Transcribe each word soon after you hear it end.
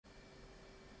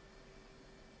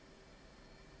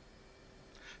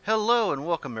Hello and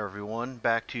welcome everyone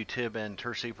back to Tib and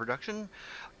Tercy Production.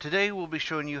 Today we'll be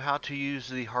showing you how to use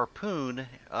the Harpoon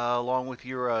along with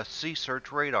your Sea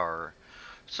Search radar.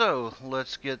 So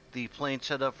let's get the plane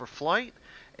set up for flight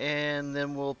and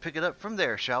then we'll pick it up from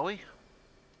there, shall we?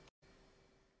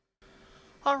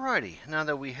 Alrighty, now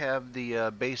that we have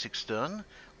the basics done,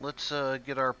 let's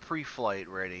get our pre-flight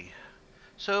ready.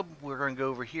 So we're going to go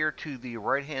over here to the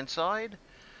right hand side,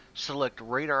 select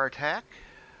radar attack.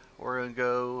 We're going to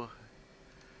go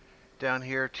down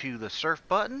here to the surf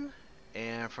button,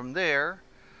 and from there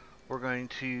we're going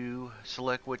to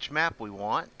select which map we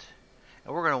want,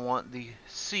 and we're going to want the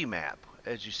sea map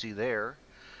as you see there.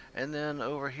 And then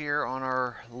over here on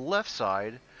our left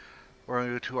side we're going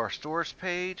to go to our stores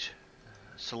page,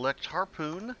 select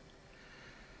Harpoon,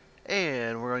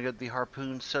 and we're going to get the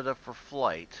Harpoon set up for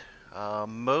flight.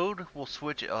 Mode will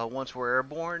switch once we're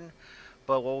airborne,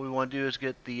 but what we want to do is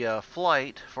get the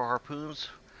flight for Harpoons.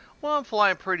 Well, I'm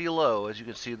flying pretty low, as you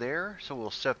can see there, so we'll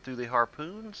step through the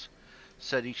Harpoons,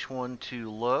 set each one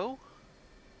to low.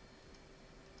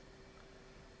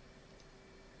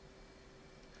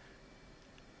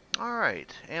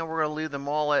 Alright, and we're going to leave them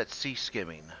all at sea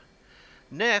skimming.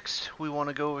 Next, we want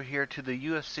to go over here to the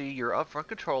UFC, your upfront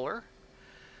controller.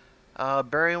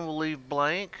 Bearing will leave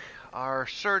blank. Our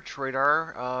search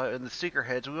radar and the seeker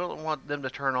heads, we don't want them to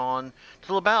turn on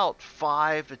till about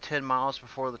 5 to 10 miles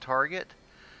before the target.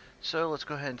 So let's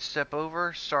go ahead and step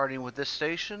over, starting with this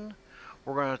station.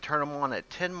 We're going to turn them on at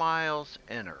 10 miles,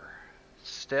 enter.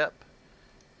 Step,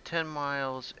 10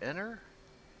 miles, enter.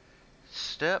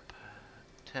 Step,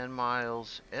 10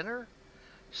 miles, enter.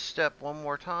 Step one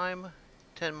more time,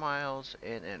 10 miles,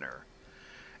 and enter.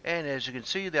 And as you can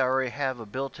see, they already have a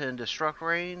built-in destruct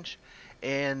range,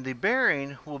 and the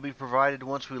bearing will be provided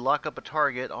once we lock up a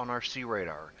target on our sea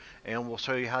radar. And we'll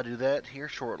show you how to do that here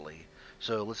shortly.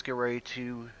 So let's get ready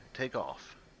to take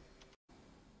off.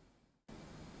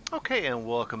 Okay, and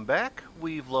welcome back.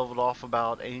 We've leveled off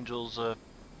about Angels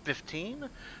 15,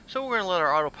 so we're going to let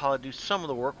our autopilot do some of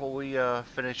the work while we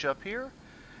finish up here.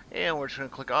 And we're just going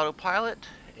to click autopilot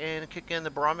and kick in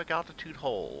the barometric altitude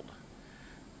hold.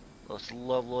 Let's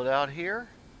level it out here.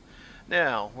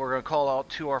 Now we're going to call out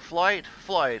to our flight.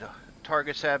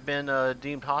 Targets have been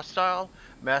deemed hostile.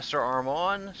 Master arm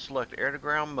on. Select air to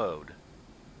ground mode.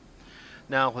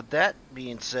 Now with that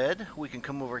being said, we can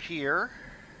come over here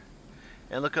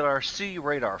and look at our sea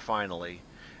radar finally.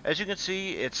 As you can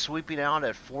see, it's sweeping out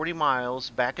at 40 miles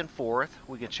back and forth.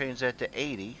 We can change that to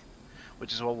 80,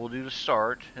 which is what we'll do to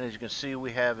start. And as you can see,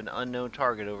 we have an unknown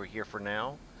target over here for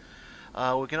now.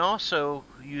 We can also,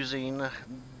 using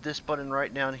this button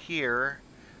right down here,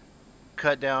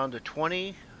 cut down to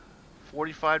 20,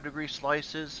 45 degree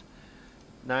slices,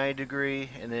 90 degree,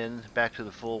 and then back to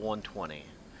the full 120.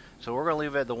 So we're going to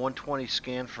leave it at the 120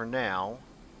 scan for now.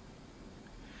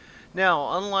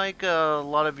 Now, unlike a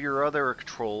lot of your other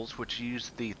controls, which use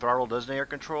the throttle designator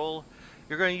control,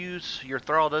 you're going to use your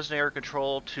throttle designator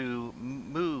control to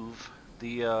move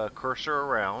the cursor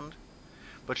around,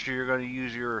 but you're going to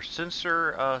use your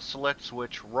sensor select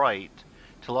switch right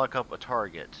to lock up a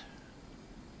target.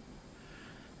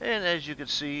 And as you can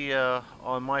see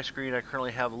on my screen, I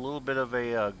currently have a little bit of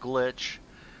a glitch,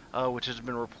 which has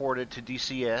been reported to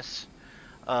DCS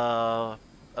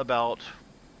about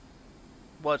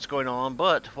what's going on.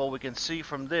 But what we can see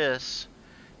from this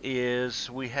is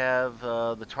we have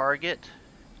the target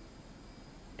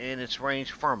and its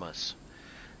range from us.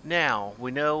 Now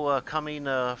we know coming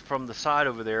from the side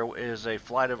over there is a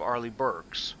flight of Arleigh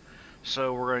Burkes,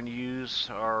 so we're going to use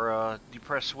our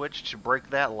depress switch to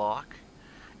break that lock,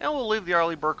 and we'll leave the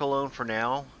Arleigh Burke alone for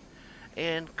now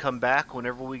and come back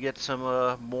whenever we get some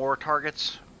more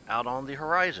targets out on the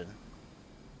horizon.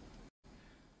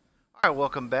 Alright,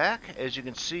 welcome back. As you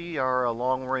can see, our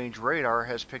long-range radar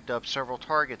has picked up several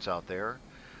targets out there.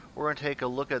 We're going to take a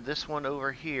look at this one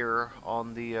over here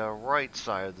on the right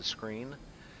side of the screen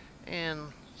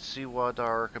and see what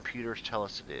our computers tell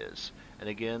us it is. And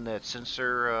again, that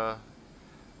sensor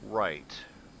right.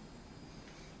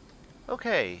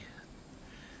 Okay,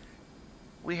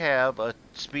 we have a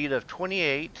speed of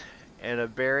 28 and a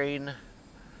bearing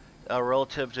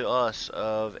relative to us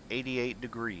of 88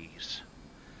 degrees.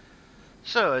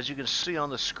 So as you can see on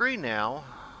the screen now,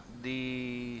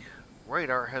 the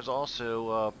radar has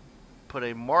also put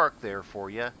a mark there for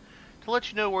you to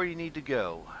let you know where you need to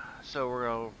go. So we're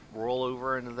going to roll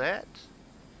over into that,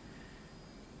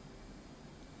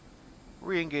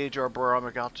 re-engage our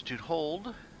barometric altitude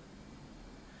hold,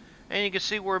 and you can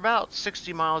see we're about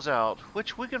 60 miles out,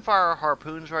 which we can fire our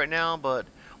harpoons right now, but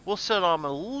we'll sit on them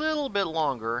a little bit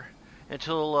longer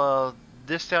until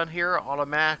this down here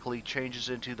automatically changes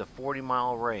into the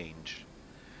 40-mile range.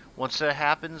 Once that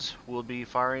happens, we'll be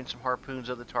firing some harpoons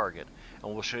at the target,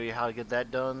 and we'll show you how to get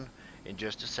that done in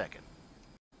just a second.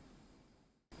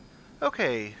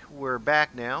 Okay, we're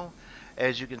back now.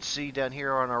 As you can see down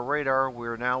here on our radar,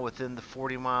 we're now within the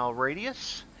 40-mile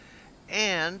radius,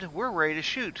 and we're ready to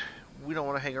shoot. We don't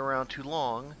want to hang around too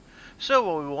long. So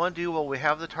what we want to do while we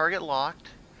have the target locked,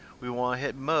 we want to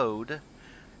hit mode,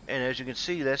 and as you can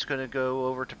see, that's going to go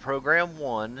over to program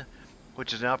 1,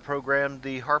 which is now programmed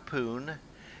the harpoon,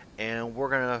 and we're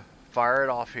going to fire it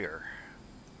off here.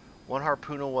 1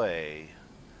 harpoon away.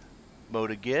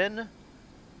 Mode again.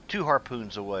 2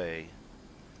 harpoons away.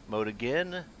 Mode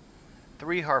again.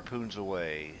 3 harpoons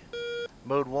away.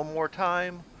 Mode one more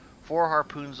time. 4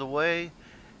 harpoons away.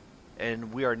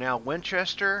 And we are now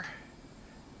Winchester,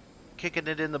 kicking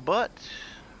it in the butt.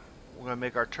 We're going to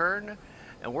make our turn,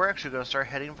 and we're actually going to start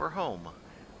heading for home,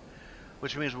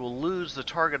 which means we'll lose the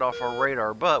target off our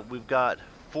radar, but we've got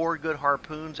 4 good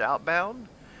harpoons outbound,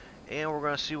 and we're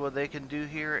going to see what they can do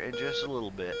here in just a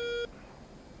little bit.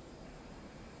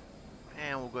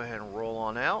 And we'll go ahead and roll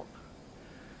on out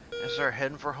and start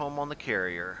heading for home on the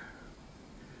carrier.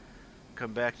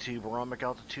 Come back to barometric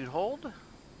altitude hold.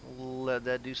 We'll let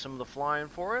that do some of the flying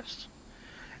for us.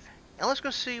 And let's go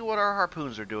see what our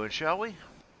harpoons are doing, shall we?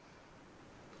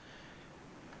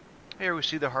 Here we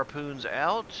see the harpoons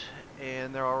out,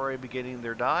 and they're already beginning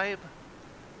their dive.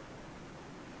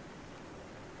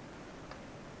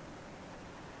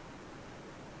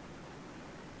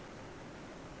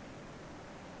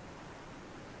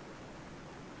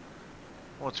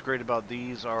 What's great about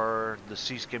these are the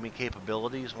sea skimming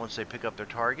capabilities once they pick up their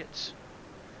targets.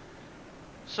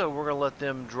 So we're going to let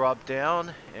them drop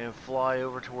down and fly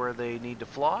over to where they need to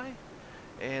fly,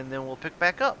 and then we'll pick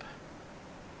back up.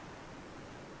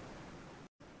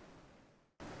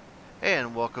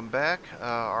 And welcome back.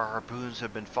 Our harpoons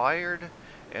have been fired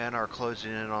and are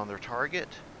closing in on their target.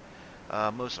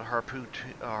 Most of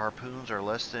the harpoons are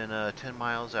less than 10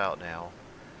 miles out now.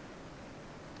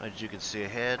 As you can see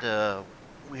ahead,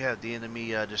 we have the enemy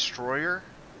destroyer.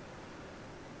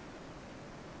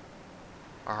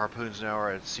 Our harpoons now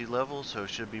are at sea level, so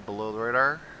it should be below the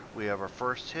radar. We have our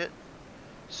first hit,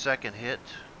 second hit,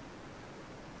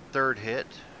 third hit.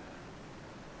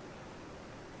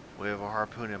 We have a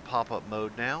harpoon in pop-up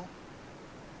mode now.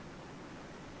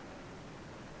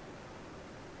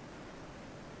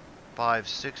 Five,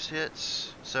 6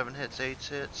 hits, 7 hits, 8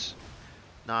 hits,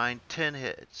 9, 10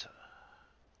 hits.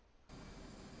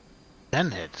 10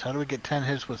 hits? How do we get 10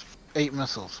 hits with 8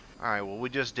 missiles? Alright, well, we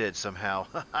just did somehow.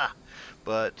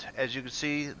 But as you can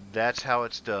see, that's how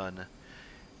it's done.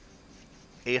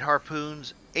 8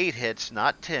 harpoons, 8 hits,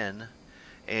 not 10.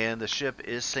 And the ship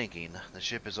is sinking. The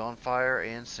ship is on fire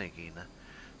and sinking.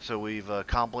 So we've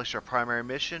accomplished our primary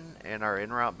mission and are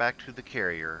en route back to the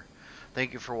carrier.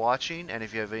 Thank you for watching, and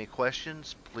if you have any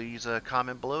questions, please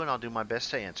comment below and I'll do my best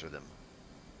to answer them.